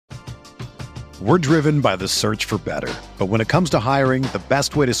We're driven by the search for better. But when it comes to hiring, the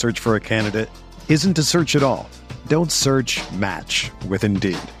best way to search for a candidate isn't to search at all. Don't search, match with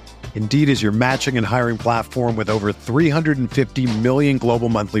Indeed. Indeed is your matching and hiring platform with over 350 million global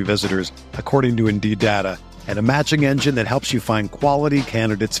monthly visitors, according to Indeed data, and a matching engine that helps you find quality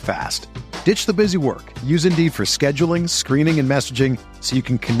candidates fast. Ditch the busy work. Use Indeed for scheduling, screening, and messaging so you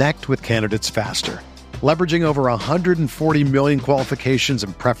can connect with candidates faster. Leveraging over 140 million qualifications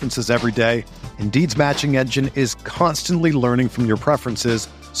and preferences every day, Indeed's matching engine is constantly learning from your preferences,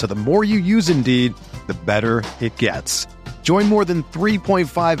 so the more you use Indeed, the better it gets. Join more than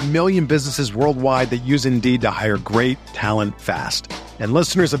 3.5 million businesses worldwide that use Indeed to hire great talent fast. And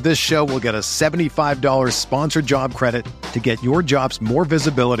listeners of this show will get a $75 sponsored job credit to get your jobs more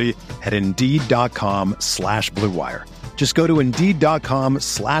visibility at Indeed.com/Blue Wire. Just go to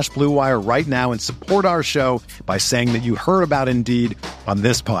Indeed.com/Blue Wire right now and support our show by saying that you heard about Indeed on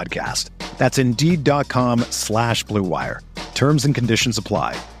this podcast. That's Indeed.com/Blue Wire. Terms and conditions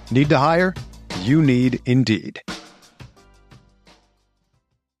apply. Need to hire? You need Indeed.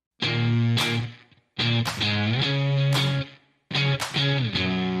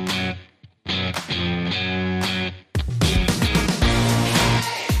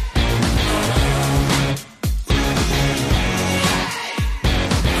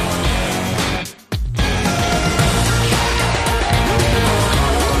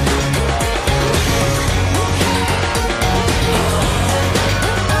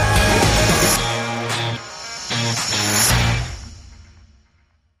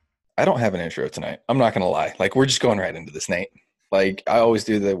 I don't have an intro tonight. I'm not going to lie. Like, we're just going right into this, Nate. Like, I always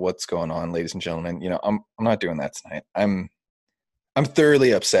do the what's going on, ladies and gentlemen. You know, I'm not doing that tonight. I'm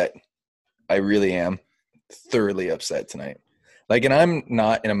thoroughly upset. I really am thoroughly upset tonight. Like, and I'm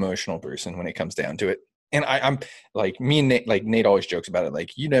not an emotional person when it comes down to it. And I'm like, me and Nate, like Nate always jokes about it.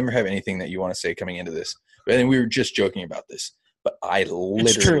 Like, you never have anything that you want to say coming into this. But then we were just joking about this. But I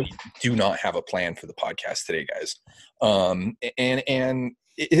literally do not have a plan for the podcast today, guys. And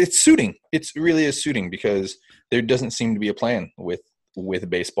it's suiting. It's really is suiting because there doesn't seem to be a plan with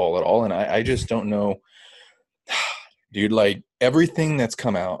baseball at all. And I just don't know, dude, like everything that's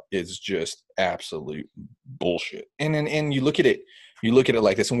come out is just absolute bullshit. And you look at it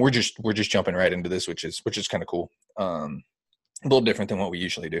like this, and we're just jumping right into this, which is kind of cool. A little different than what we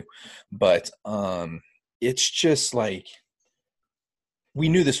usually do, but it's just like, we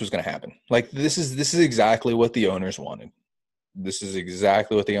knew this was going to happen. Like, this is exactly what the owners wanted. This is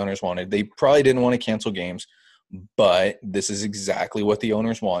exactly what the owners wanted. They probably didn't want to cancel games, but this is exactly what the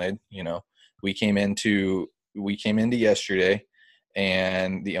owners wanted. You know, we came into yesterday,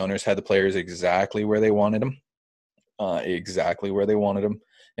 and the owners had the players exactly where they wanted them,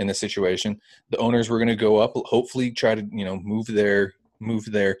 in the situation. The owners were going to go up, hopefully try to, you know, move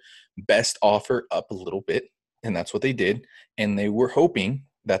their best offer up a little bit, and that's what they did. And they were hoping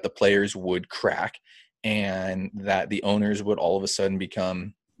that the players would crack and that the owners would all of a sudden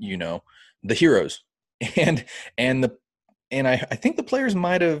become, you know, the heroes. And I think the players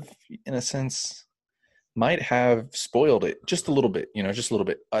might have, in a sense, might have spoiled it just a little bit, you know, just a little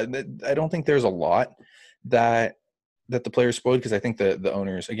bit. I don't think there's a lot that the players spoiled, because I think the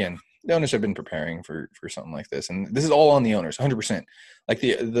owners, again, the owners have been preparing for something like this. And this is all on the owners, 100%. Like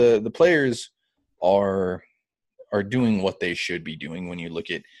the players are doing what they should be doing when you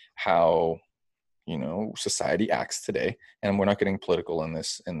look at how, you know, society acts today. And we're not getting political in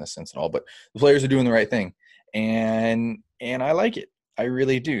this sense at all, but the players are doing the right thing. And I like it. I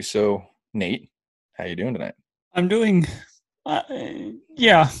really do. So, Nate, how you doing tonight? I'm doing,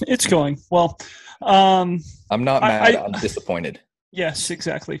 yeah, it's going well. I'm not mad. I'm disappointed. Yes,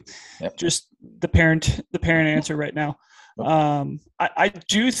 exactly. Yep. Just the parent answer right now. I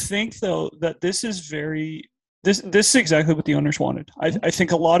do think though that this is this is exactly what the owners wanted. I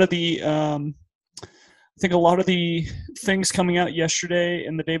think a lot of the things coming out yesterday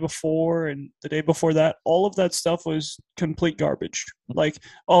and the day before and the day before that, all of that stuff was complete garbage. Like,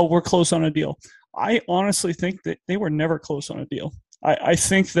 oh, we're close on a deal. I honestly think that they were never close on a deal. I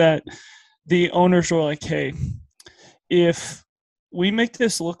think that the owners were like, hey, if we make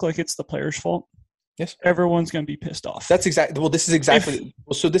this look like it's the players' fault, yes, everyone's going to be pissed off. That's exactly. Well, this is exactly.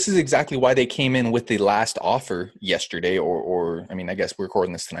 So this is exactly why they came in with the last offer yesterday, or I mean, I guess we're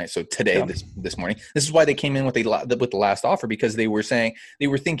recording this tonight. So today, yeah. this morning, this is why they came in with the last offer, because they were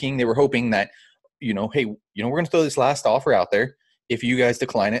hoping that, you know, hey, you know, we're going to throw this last offer out there. If you guys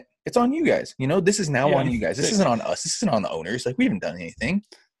decline it, it's on you guys. You know, this is now on you guys. This isn't on us. This isn't on the owners. Like, we haven't done anything.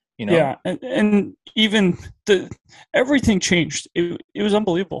 You know? Yeah, and even everything changed. It was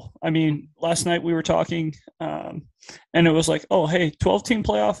unbelievable. I mean, last night we were talking, and it was like, oh, hey, 12-team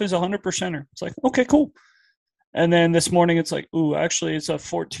playoff is 100%er. It's like, okay, cool. And then this morning it's like, ooh, actually it's a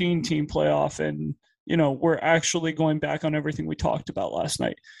 14-team playoff, and we're actually going back on everything we talked about last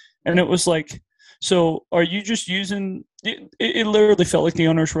night. And it was like, so are you just using it? It literally felt like the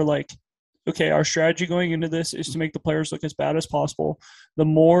owners were like, okay, our strategy going into this is to make the players look as bad as possible. The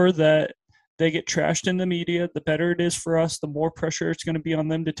more that they get trashed in the media, the better it is for us, the more pressure it's going to be on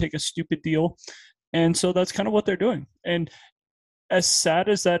them to take a stupid deal. And so that's kind of what they're doing. And as sad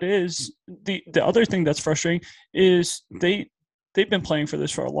as that is, the other thing that's frustrating is they've been playing for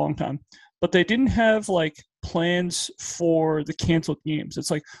this for a long time, but they didn't have like plans for the canceled games.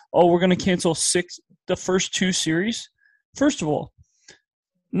 It's like, oh, we're going to cancel the first 2 series. First of all,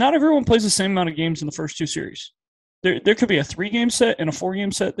 not everyone plays the same amount of games in the first 2 series. There could be a 3-game set and a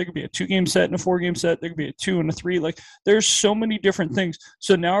 4-game set. There could be a 2-game set and a 4-game set. There could be a 2 and a 3. Like, there's so many different things.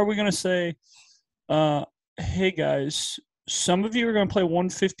 So now are we going to say, hey, guys, some of you are going to play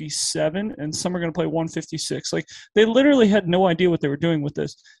 157 and some are going to play 156. Like, they literally had no idea what they were doing with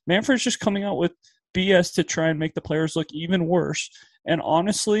this. Manfred's just coming out with BS to try and make the players look even worse. And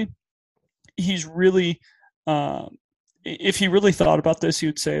honestly, he's really if he really thought about this, he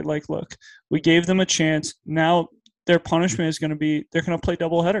would say, like, look, we gave them a chance. Now their punishment is going to be they're going to play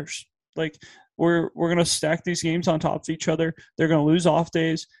double headers. Like, we're going to stack these games on top of each other. They're going to lose off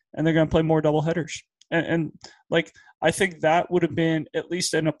days, and they're going to play more double headers. And like, I think that would have been at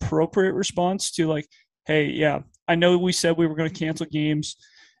least an appropriate response to, like, hey, yeah, I know we said we were going to cancel games,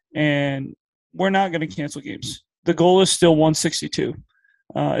 and we're not going to cancel games. The goal is still 162.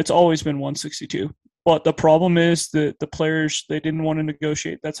 It's always been 162. But the problem is that the players, they didn't want to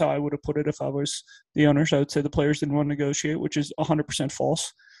negotiate. That's how I would have put it if I was the owners. I would say the players didn't want to negotiate, which is 100%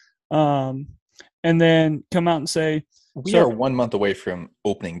 false. And then come out and say, we are 1 month away from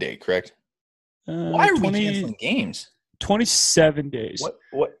opening day, correct? Why are we canceling games? 27 days.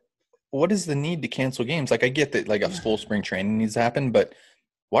 What is the need to cancel games? Like, I get that like a full spring training needs to happen, but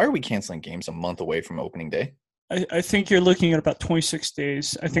why are we canceling games a month away from opening day? I think you're looking at about 26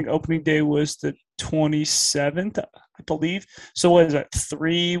 days. I think opening day was the 27th, I believe. So what is that,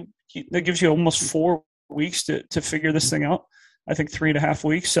 3? That gives you almost 4 weeks to figure this thing out. I think 3.5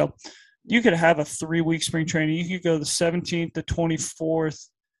 weeks. So you could have a 3-week spring training. You could go the 17th, the 24th,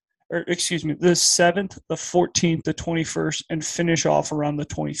 or excuse me, the 7th, the 14th, the 21st, and finish off around the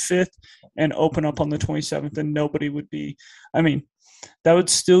 25th and open up on the 27th, and nobody would be – I mean, that would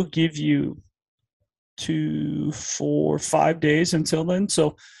still give you 2, 4, 5 days until then.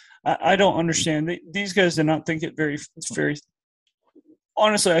 So I don't understand. These guys did not think it's very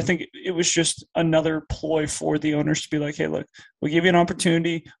honestly, I think it was just another ploy for the owners to be like, hey, look, we give you an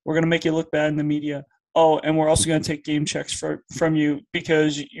opportunity. We're going to make you look bad in the media. Oh, and we're also going to take game checks from you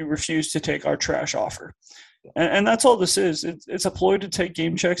because you refuse to take our trash offer. And that's all this is. It's a ploy to take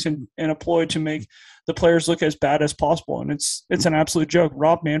game checks and a ploy to make the players look as bad as possible. And it's an absolute joke.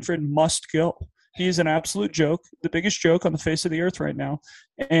 Rob Manfred must go. He is an absolute joke, the biggest joke on the face of the earth right now.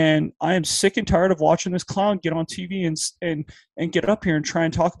 And I am sick and tired of watching this clown get on TV and get up here and try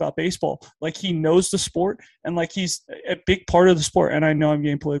and talk about baseball like he knows the sport and like he's a big part of the sport. And I know I'm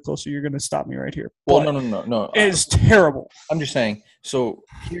getting political, so you're going to stop me right here. Well, no. It is terrible. I'm just saying. So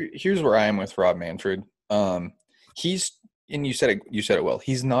here's where I am with Rob Manfred. He's, and you said it well.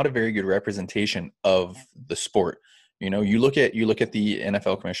 He's not a very good representation of the sport. You know, you look at the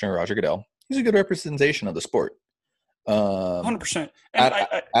NFL commissioner, Roger Goodell. He's a good representation of the sport. 100%.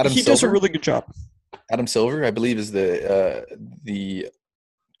 Adam he Silver, does a really good job. Adam Silver, I believe, is the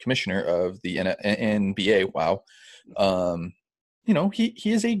commissioner of the NBA. Wow. You know, he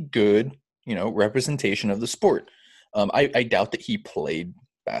is a good, representation of the sport. I doubt that he played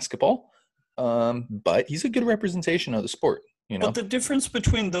basketball, but he's a good representation of the sport. But the difference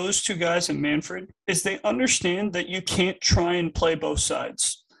between those two guys and Manfred is they understand that you can't try and play both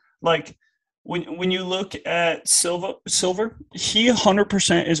sides. Like, when you look at Silver, he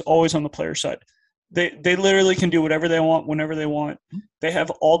 100% is always on the player side. They literally can do whatever they want, whenever they want. They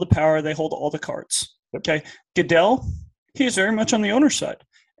have all the power. They hold all the cards. Okay. Goodell, he is very much on the owner's side.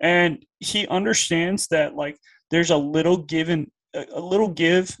 And he understands that, like, there's a little give and a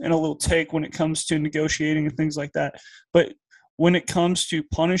little take when it comes to negotiating and things like that. But when it comes to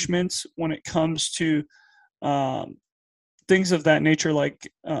punishments, when it comes to things of that nature, like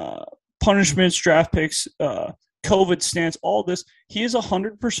punishments, draft picks, COVID stance, all this, he is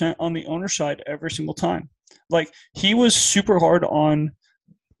 100% on the owner's side every single time. Like, he was super hard on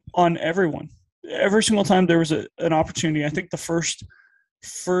everyone. Every single time there was an opportunity. I think the first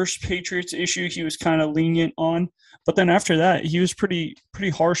first Patriots issue, he was kind of lenient on, but then after that, he was pretty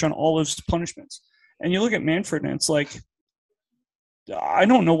harsh on all of his punishments. And you look at Manfred, and it's like, I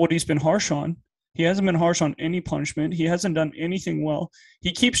don't know what he's been harsh on. He hasn't been harsh on any punishment. He hasn't done anything well.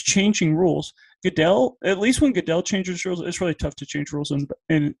 He keeps changing rules. Goodell, at least when Goodell changes rules, it's really tough to change rules in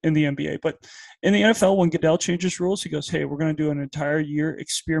the NBA. But in the NFL, when Goodell changes rules, he goes, hey, we're going to do an entire year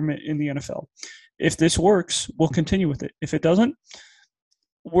experiment in the NFL. If this works, we'll continue with it. If it doesn't,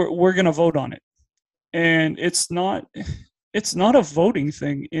 we're going to vote on it. And it's not a voting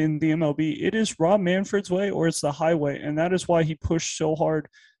thing in the MLB. It is Rob Manfred's way or it's the highway. And that is why he pushed so hard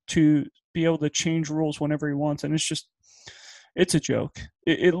to be able to change rules whenever he wants. And it's a joke.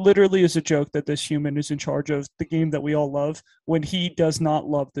 It literally is a joke that this human is in charge of the game that we all love when he does not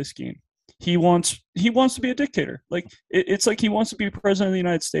love this game. He wants to be a dictator. Like it's like he wants to be president of the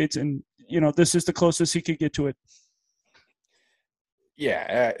United States, and this is the closest he could get to it.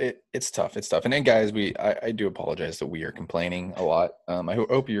 Yeah, it's tough. It's tough. And then, guys, I do apologize that we are complaining a lot. I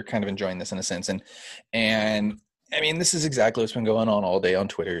hope you're kind of enjoying this in a sense. And I mean, this is exactly what's been going on all day on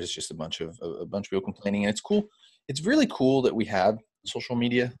Twitter. It's just a bunch of people complaining, and it's cool. It's really cool that we have social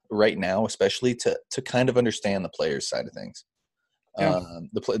media right now, especially to kind of understand the players' side of things. Yeah.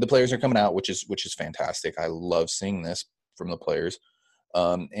 The players are coming out, which is fantastic. I love seeing this from the players,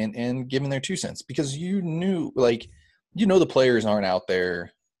 and giving their 2 cents, because the players aren't out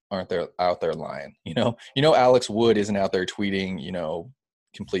there lying. Alex Wood isn't out there tweeting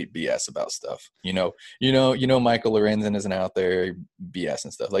complete BS about stuff. Michael Lorenzen isn't out there BS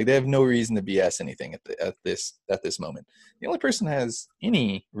and stuff. Like, they have no reason to BS anything at this moment. The only person that has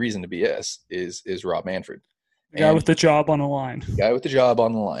any reason to BS is Rob Manfred. The guy with the job on the line. The guy with the job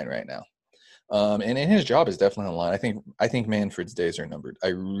on the line right now. And his job is definitely on the line. I think Manfred's days are numbered. I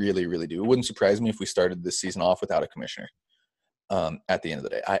really, really do. It wouldn't surprise me if we started this season off without a commissioner. At the end of the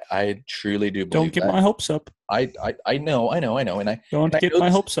day, I truly do believe. Don't get my hopes up. I know, and don't get my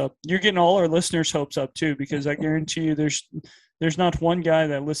hopes up. You're getting all our listeners' hopes up too, because I guarantee you, there's not one guy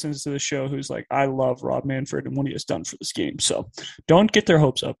that listens to the show who's like, I love Rob Manfred and what he has done for this game. So don't get their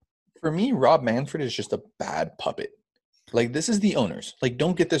hopes up. For me, Rob Manfred is just a bad puppet. Like, this is the owners. Like,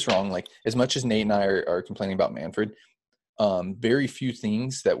 don't get this wrong. Like, as much as Nate and I are complaining about Manfred, very few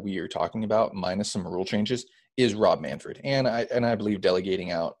things that we are talking about, minus some rule changes, is Rob Manfred. And I believe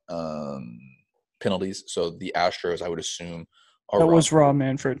delegating out penalties. So the Astros, I would assume, are Rob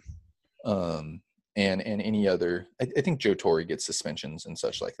Manfred. And any other, I think Joe Torre gets suspensions and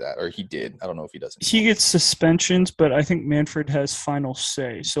such like that, or he did. I don't know if he doesn't. He gets suspensions, but I think Manfred has final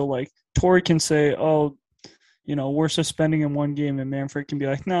say. So like Torre can say, "Oh, we're suspending in one game," and Manfred can be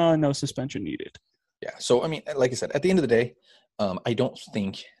like, "No suspension needed." Yeah. So I mean, like I said, at the end of the day,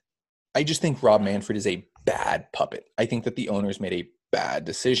 I just think Rob Manfred is a bad puppet. I think that the owners made a bad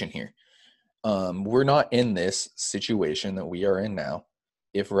decision here. We're not in this situation that we are in now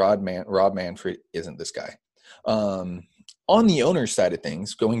if Rob Manfred isn't this guy. On the owner's side of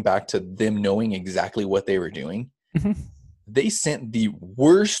things, going back to them knowing exactly what they were doing, they sent the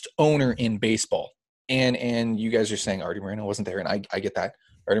worst owner in baseball. And you guys are saying Artie Moreno wasn't there, and I get that.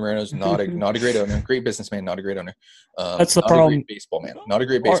 Artie Moreno's not a great owner, great businessman, not a great owner. That's the problem. A great baseball man, not a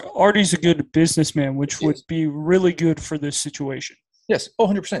great baseball. Artie's a good businessman, which would be really good for this situation. Yes,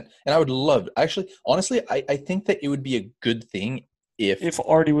 100%. And I would love, actually, honestly, I think that it would be a good thing if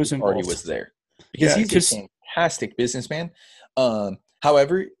Artie was involved. Artie was there, because he's a fantastic businessman.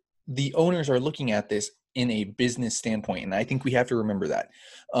 However, the owners are looking at this in a business standpoint, and I think we have to remember that.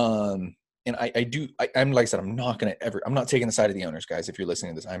 And I'm like I said, I'm not taking the side of the owners, guys. If you're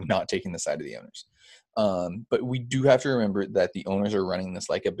listening to this, I'm not taking the side of the owners. But we do have to remember that the owners are running this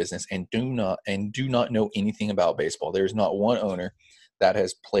like a business and do not know anything about baseball. There's not one owner that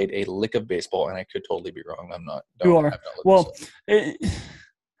has played a lick of baseball, and I could totally be wrong. I'm not. You are. Well, I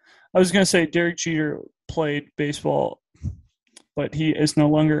was going to say Derek Jeter played baseball, but he is no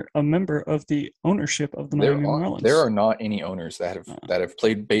longer a member of the ownership of the Miami Marlins. There are not any owners that have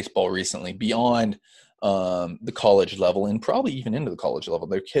played baseball recently beyond the college level, and probably even into the college level.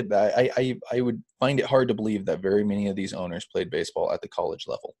 They're kid. I would find it hard to believe that very many of these owners played baseball at the college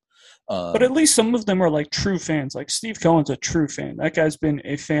level. But at least some of them are like true fans. Like Steve Cohen's a true fan. That guy's been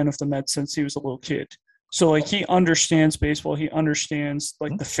a fan of the Mets since he was a little kid. So like he understands baseball. He understands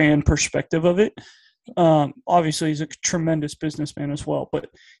like the fan perspective of it. Obviously he's a tremendous businessman as well, but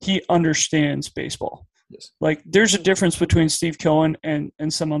he understands baseball. Yes. Like there's a difference between Steve Cohen and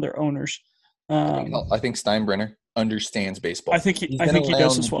some other owners. I think Steinbrenner understands baseball. I think he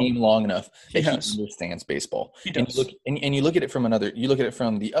does as well. Game long enough that he understands baseball. He does. And you look at it from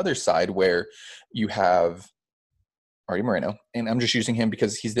the other side, where you have Artie Moreno, and I'm just using him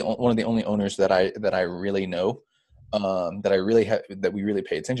because he's one of the only owners that I really know, that we really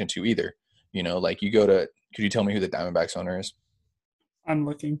pay attention to either. Like you go to, could you tell me who the Diamondbacks owner is? I'm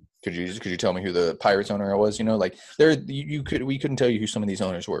looking. Could you tell me who the Pirates owner was? Like we couldn't tell you who some of these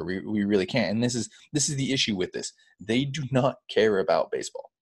owners were. We really can't. And this is the issue with this. They do not care about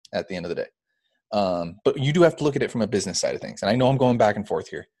baseball at the end of the day. But you do have to look at it from a business side of things. And I know I'm going back and forth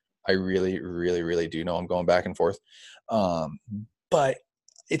here. I really, really, really do know I'm going back and forth. But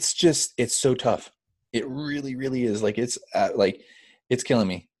it's so tough. It really, really is. Like it's killing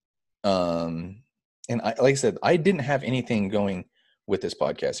me. And like I said, I didn't have anything going with this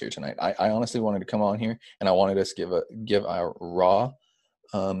podcast here tonight. I honestly wanted to come on here and I wanted us to give our raw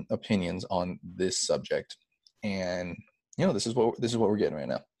opinions on this subject. And this is what we're getting right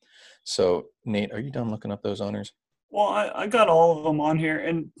now. So Nate, are you done looking up those owners? Well, I got all of them on here,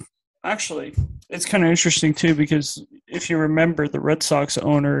 and actually it's kind of interesting too, because if you remember, the Red Sox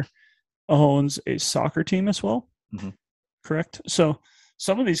owner owns a soccer team as well. Mm-hmm. Correct? So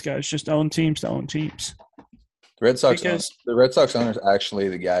some of these guys just own teams to own teams. The Red Sox owner is actually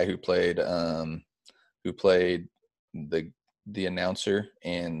the guy who played the announcer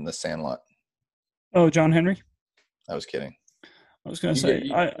in The Sandlot. Oh, John Henry? I was kidding. I was going to say.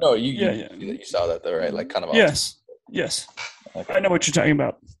 You saw that though, right? Like kind of. Yes. Okay. I know what you're talking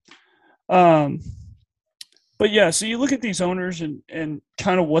about. But yeah, so you look at these owners and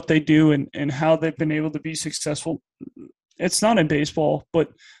kind of what they do and how they've been able to be successful. It's not in baseball,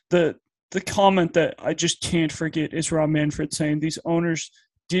 but the comment that I just can't forget is Rob Manfred saying these owners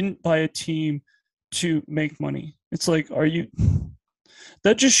didn't buy a team to make money. It's like,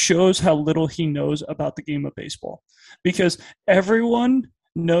 that just shows how little he knows about the game of baseball, because everyone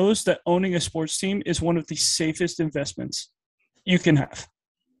knows that owning a sports team is one of the safest investments you can have.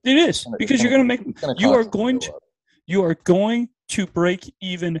 It is, because you are going to break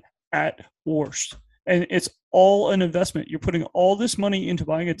even at worst. And it's all an investment. You're putting all this money into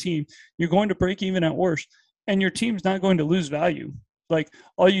buying a team. You're going to break even at worst, and your team's not going to lose value. Like,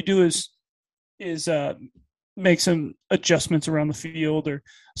 all you do is make some adjustments around the field, or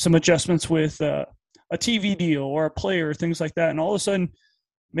some adjustments with a TV deal or a player, things like that. And all of a sudden,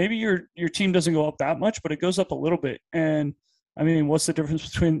 maybe your team doesn't go up that much, but it goes up a little bit. And I mean, what's the difference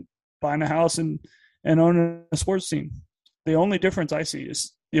between buying a house and owning a sports team? The only difference I see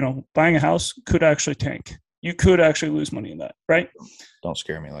is, buying a house could actually tank. You could actually lose money in that, right? Don't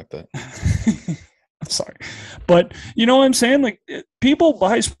scare me like that. I'm sorry. But you know what I'm saying? Like, people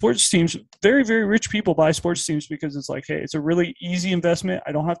buy sports teams, very, very rich people buy sports teams because it's like, hey, it's a really easy investment.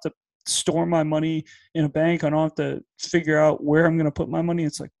 I don't have to store my money in a bank. I don't have to figure out where I'm going to put my money.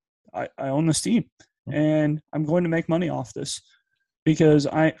 It's like, I own this team and I'm going to make money off this because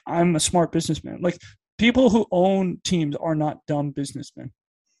I'm a smart businessman. Like, people who own teams are not dumb businessmen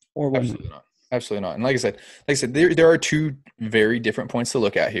or women. Absolutely not. And like I said, there are two very different points to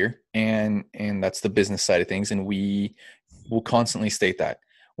look at here, and that's the business side of things. And we will constantly state that.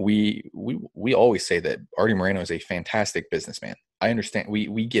 We always say that Artie Moreno is a fantastic businessman. I understand.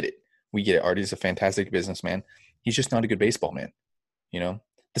 We get it. We get it. Artie's a fantastic businessman. He's just not a good baseball man. The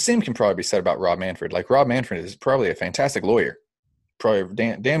same can probably be said about Rob Manfred. Like, Rob Manfred is probably a fantastic lawyer, probably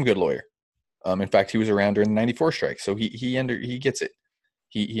a damn good lawyer. In fact, he was around during the '94 strike, so he gets it.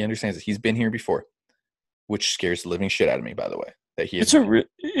 He understands it. He's been here before, which scares the living shit out of me, by the way. That he it's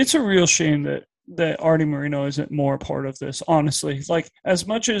a real shame that Artie Moreno isn't more a part of this, honestly. Like, as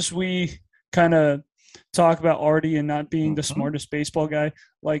much as we kind of talk about Artie and not being the smartest baseball guy,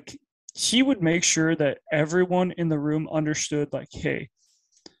 like, he would make sure that everyone in the room understood, like, hey,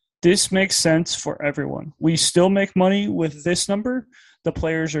 this makes sense for everyone. We still make money with this number. The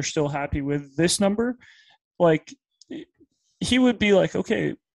players are still happy with this number. Like, he would be like,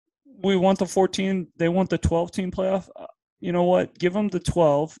 okay, we want the 14, they want the 12-team playoff. You know what? Give them the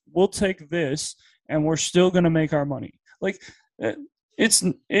 12. We'll take this, and we're still going to make our money. Like,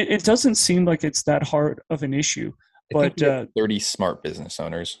 it doesn't seem like it's that hard of an issue. But 30 smart business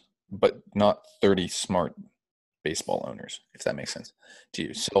owners, but not 30 smart baseball owners, if that makes sense to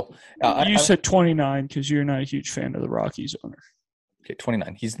you. So you said 29 because you're not a huge fan of the Rockies owner. Okay,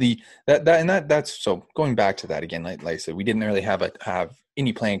 29. He's that's so going back to that again. Like I said, we didn't really have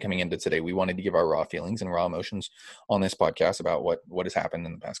any plan coming into today. We wanted to give our raw feelings and raw emotions on this podcast about what has happened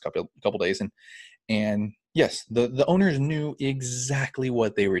in the past couple days. And yes, the owners knew exactly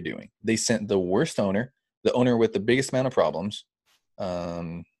what they were doing. They sent the worst owner, the owner with the biggest amount of problems,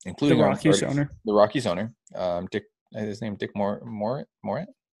 including the Rockies owner. The Rockies owner, Dick. His name Dick Morat,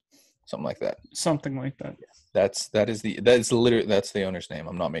 something like that. Something like that. That's the owner's name.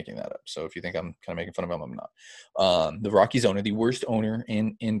 I'm not making that up. So if you think I'm kind of making fun of him, I'm not. The Rockies owner, the worst owner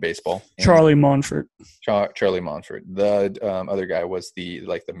in baseball. Charlie Monfort. Charlie Monfort. The other guy was the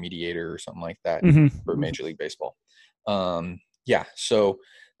mediator or something like that for Major League Baseball. Yeah. So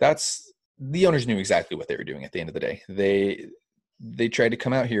that's the owners knew exactly what they were doing at the end of the day. They tried to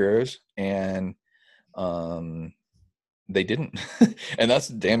come out heroes and they didn't. And that's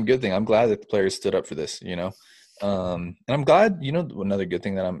a damn good thing. I'm glad that the players stood up for this, you know. And I'm glad, you know, another good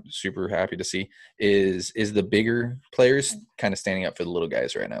thing that I'm super happy to see is the bigger players kind of standing up for the little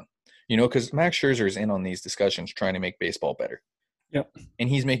guys right now. You know, because Max Scherzer is in on these discussions trying to make baseball better. Yep. And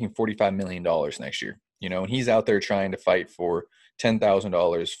he's making $45 million next year, you know, and he's out there trying to fight for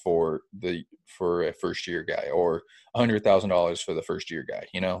 $10,000 for a first year guy or $100,000 for the first year guy,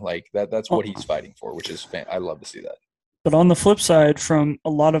 you know, like that's what he's fighting for, which is I love to see that. But on the flip side, from a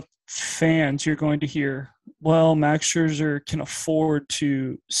lot of fans, you're going to hear, well, Max Scherzer can afford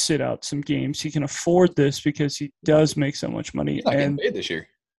to sit out some games. He can afford this because he does make so much money. He's not getting paid this year.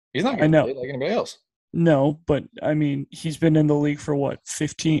 He's not getting paid like anybody else. No, but I mean, he's been in the league for what,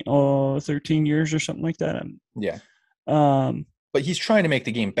 13 years or something like that. Yeah. But he's trying to make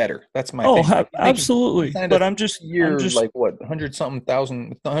the game better. That's my thing. Absolutely. But I'm just like what, $100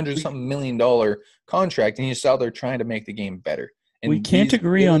 something million contract, and he's out there trying to make the game better. And we can't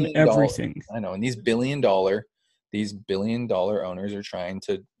agree on everything. I know, and these billion dollar owners are trying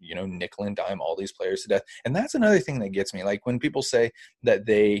to, you know, nickel and dime all these players to death. And that's another thing that gets me. Like when people say that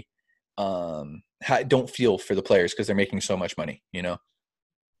they don't feel for the players because they're making so much money, you know.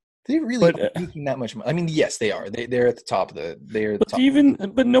 They really are making that much money. I mean, yes, they are. They're at the top of the.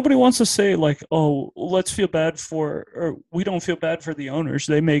 But nobody wants to say like, oh, let's feel bad or we don't feel bad for the owners.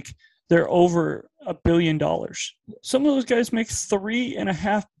 They're over $1 billion. Some of those guys make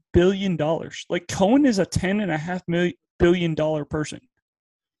 $3.5 billion. Like Cohen is a $10.5 billion person.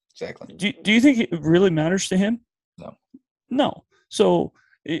 Exactly. Do you think it really matters to him? No. So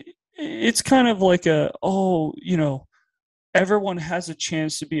it's kind of like everyone has a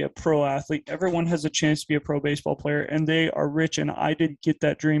chance to be a pro athlete. Everyone has a chance to be a pro baseball player, and they are rich, and I didn't get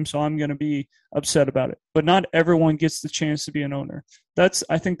that dream, so I'm going to be upset about it. But not everyone gets the chance to be an owner.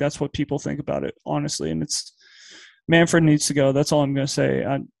 I think that's what people think about it, honestly, and it's Manfred needs to go. That's all I'm going to say.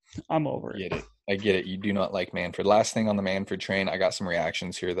 I'm over it. I get it. You do not like Manfred. Last thing on the Manfred train, I got some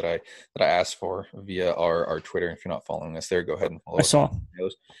reactions here that I asked for via our Twitter. If you're not following us there, go ahead and follow us. I saw.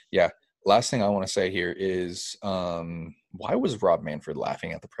 Yeah. Last thing I want to say here is why was Rob Manfred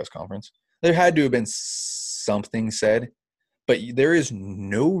laughing at the press conference? There had to have been something said, but there is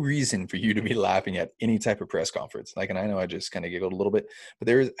no reason for you to be laughing at any type of press conference. Like, and I know I just kind of giggled a little bit, but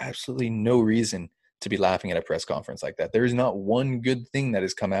there is absolutely no reason to be laughing at a press conference like that. There is not one good thing that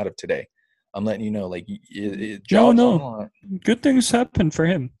has come out of today. I'm letting you know, like, no. Good things happened for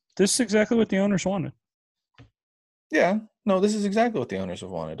him. This is exactly what the owners wanted. Yeah. No, this is exactly what the owners have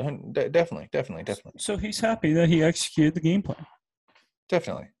wanted. Definitely. So he's happy that he executed the game plan.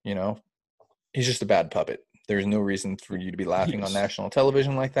 Definitely. You know, he's just a bad puppet. There's no reason for you to be laughing on national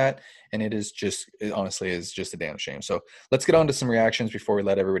television like that. And it honestly is just a damn shame. So let's get on to some reactions before we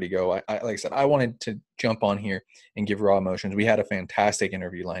let everybody go. Like I said, I wanted to jump on here and give raw emotions. We had a fantastic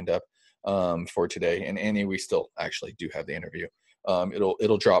interview lined up for today. And we still actually do have the interview.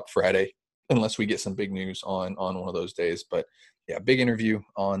 It'll drop Friday, unless we get some big news on one of those days. But yeah, big interview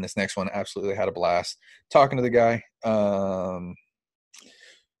on this next one. Absolutely had a blast talking to the guy.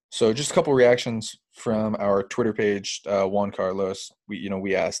 So just a couple reactions from our Twitter page. Juan Carlos,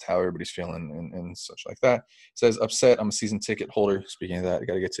 we asked how everybody's feeling and such like that. He says, upset. I'm a season ticket holder. Speaking of that,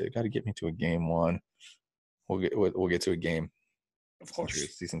 got to get me to a game one. We'll get to a game. Of course.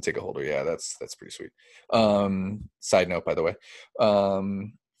 Season ticket holder. Yeah, that's pretty sweet. Side note, by the way.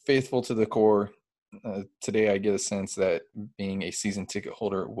 Faithful to the core. Today I get a sense that being a season ticket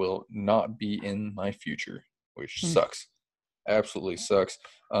holder will not be in my future, which sucks. Absolutely sucks.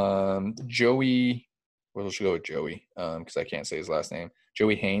 Joey, we'll just go with Joey because I can't say his last name.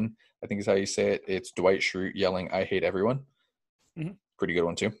 Joey Hain, I think is how you say it. It's Dwight Schrute yelling, "I hate everyone." Mm-hmm. Pretty good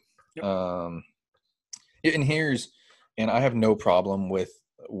one too. Yep. And I have no problem with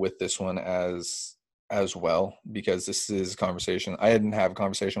this one as well, because this is a conversation. I didn't have a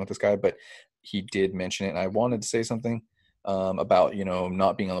conversation with this guy, but he did mention it, and I wanted to say something about,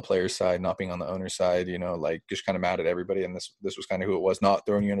 not being on the player's side, not being on the owner's side, like just kind of mad at everybody. And this was kind of who it was, not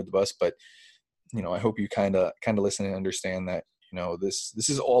throwing you under the bus, but, I hope you kind of listen and understand that, this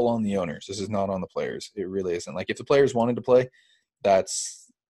is all on the owners. This is not on the players. It really isn't. Like if the players wanted to play,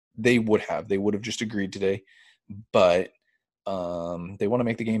 they would have just agreed today. But They want to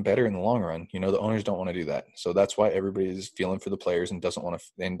make the game better in the long run. The owners don't want to do that. So that's why everybody's feeling for the players and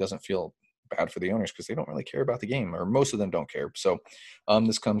doesn't feel bad for the owners, because they don't really care about the game, or most of them don't care. So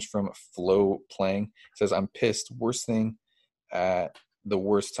this comes from Flow Playing. It says, I'm pissed. Worst thing at the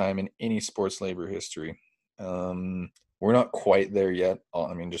worst time in any sports labor history. We're not quite there yet.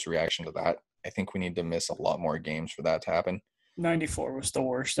 Just reaction to that. I think we need to miss a lot more games for that to happen. 94 was the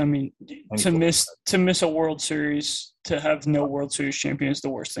worst. To miss a World Series, to have no World Series champion is the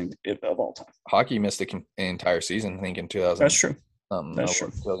worst thing of all time. Hockey missed an entire season, I think, in 2000. That's true. That's true.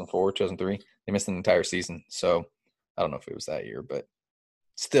 2004, 2003. They missed an entire season. So I don't know if it was that year, but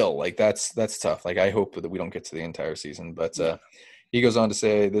still, that's tough. I hope that we don't get to the entire season. But he goes on to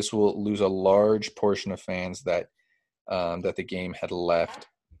say this will lose a large portion of fans that the game had left,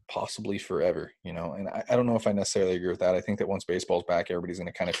 possibly forever, and I don't know if I necessarily agree with that. I think that once baseball's back, everybody's going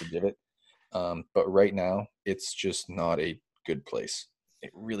to kind of forgive it. But right now, it's just not a good place.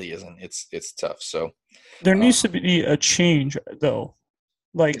 It really isn't. It's tough. So there needs to be a change, though.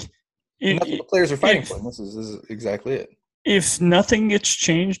 That's what the players are fighting for. This is exactly it. If nothing gets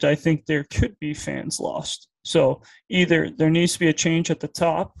changed, I think there could be fans lost. So either there needs to be a change at the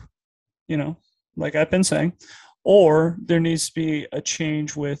top, like I've been saying, or there needs to be a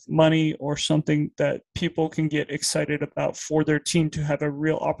change with money or something that people can get excited about for their team to have a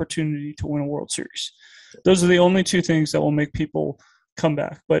real opportunity to win a World Series. Those are the only two things that will make people come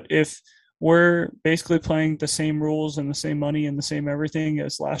back. But if we're basically playing the same rules and the same money and the same everything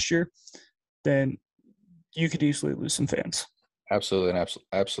as last year, then you could easily lose some fans. Absolutely.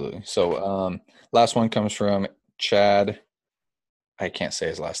 Absolutely. So last one comes from Chad. I can't say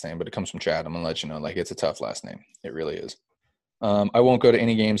his last name, but it comes from Chad. I'm going to let you know, it's a tough last name. It really is. I won't go to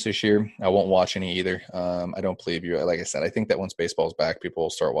any games this year. I won't watch any either. I don't believe you. Like I said, I think that once baseball's back, people will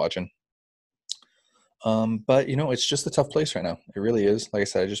start watching. But it's just a tough place right now. It really is. Like I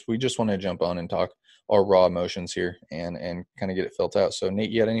said, we just want to jump on and talk our raw emotions here and kind of get it felt out. So Nate,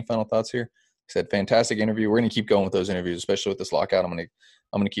 you had any final thoughts here? I said, fantastic interview. We're going to keep going with those interviews, especially with this lockout. I'm going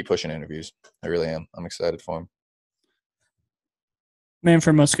to keep pushing interviews. I really am. I'm excited for them.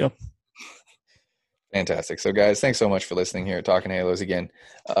 Manfred must go. Fantastic. So, guys, thanks so much for listening here at Talking Halos again.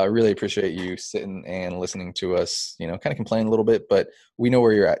 I really appreciate you sitting and listening to us, kind of complain a little bit, but we know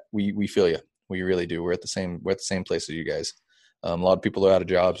where you're at. We feel you. We really do. We're at the same place as you guys. A lot of people are out of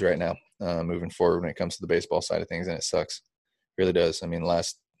jobs right now, moving forward when it comes to the baseball side of things, and it sucks. It really does.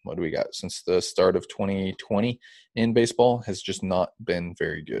 What do we got? Since the start of 2020 in baseball has just not been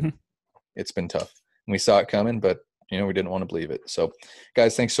very good. It's been tough. We saw it coming, but we didn't want to believe it. So,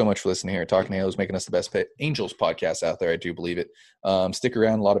 guys, thanks so much for listening here. Talking Halos, making us the best Angels podcast out there. I do believe it. Stick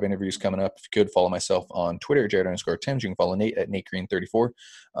around. A lot of interviews coming up. If you could, follow myself on Twitter, Jared_Timms. You can follow Nate at NateGreen34.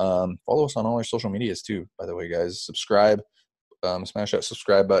 Follow us on all our social medias too, by the way, guys. Subscribe. Smash that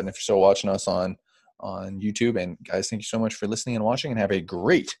subscribe button if you're still watching us on YouTube. And, guys, thank you so much for listening and watching, and have a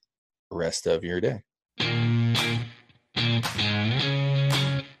great rest of your day.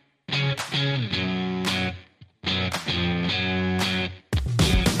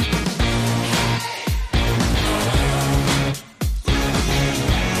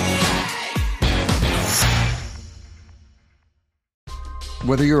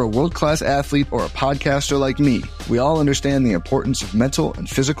 Whether you're a world-class athlete or a podcaster like me, we all understand the importance of mental and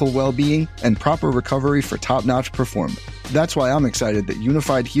physical well-being and proper recovery for top-notch performance. That's why I'm excited that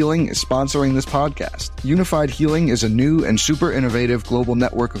Unified Healing is sponsoring this podcast. Unified Healing is a new and super innovative global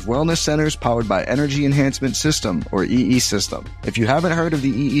network of wellness centers powered by Energy Enhancement System, or EE System. If you haven't heard of the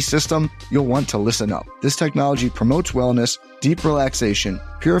EE System, you'll want to listen up. This technology promotes wellness, deep relaxation,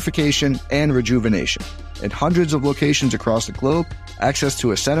 purification, and rejuvenation. At hundreds of locations across the globe, access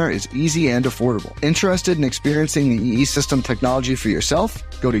to a center is easy and affordable. Interested in experiencing the EE System technology for yourself?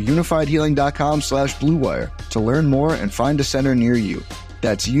 Go to unifiedhealing.com/bluewire to learn more and find a center near you.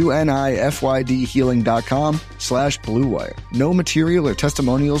 That's unifydhealing.com/bluewire. No material or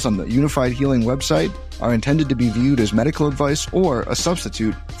testimonials on the Unified Healing website are intended to be viewed as medical advice or a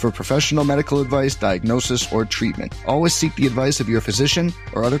substitute for professional medical advice, diagnosis, or treatment. Always seek the advice of your physician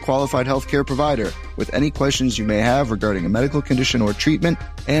or other qualified healthcare provider with any questions you may have regarding a medical condition or treatment,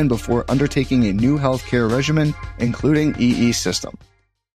 and before undertaking a new healthcare regimen, including EE System.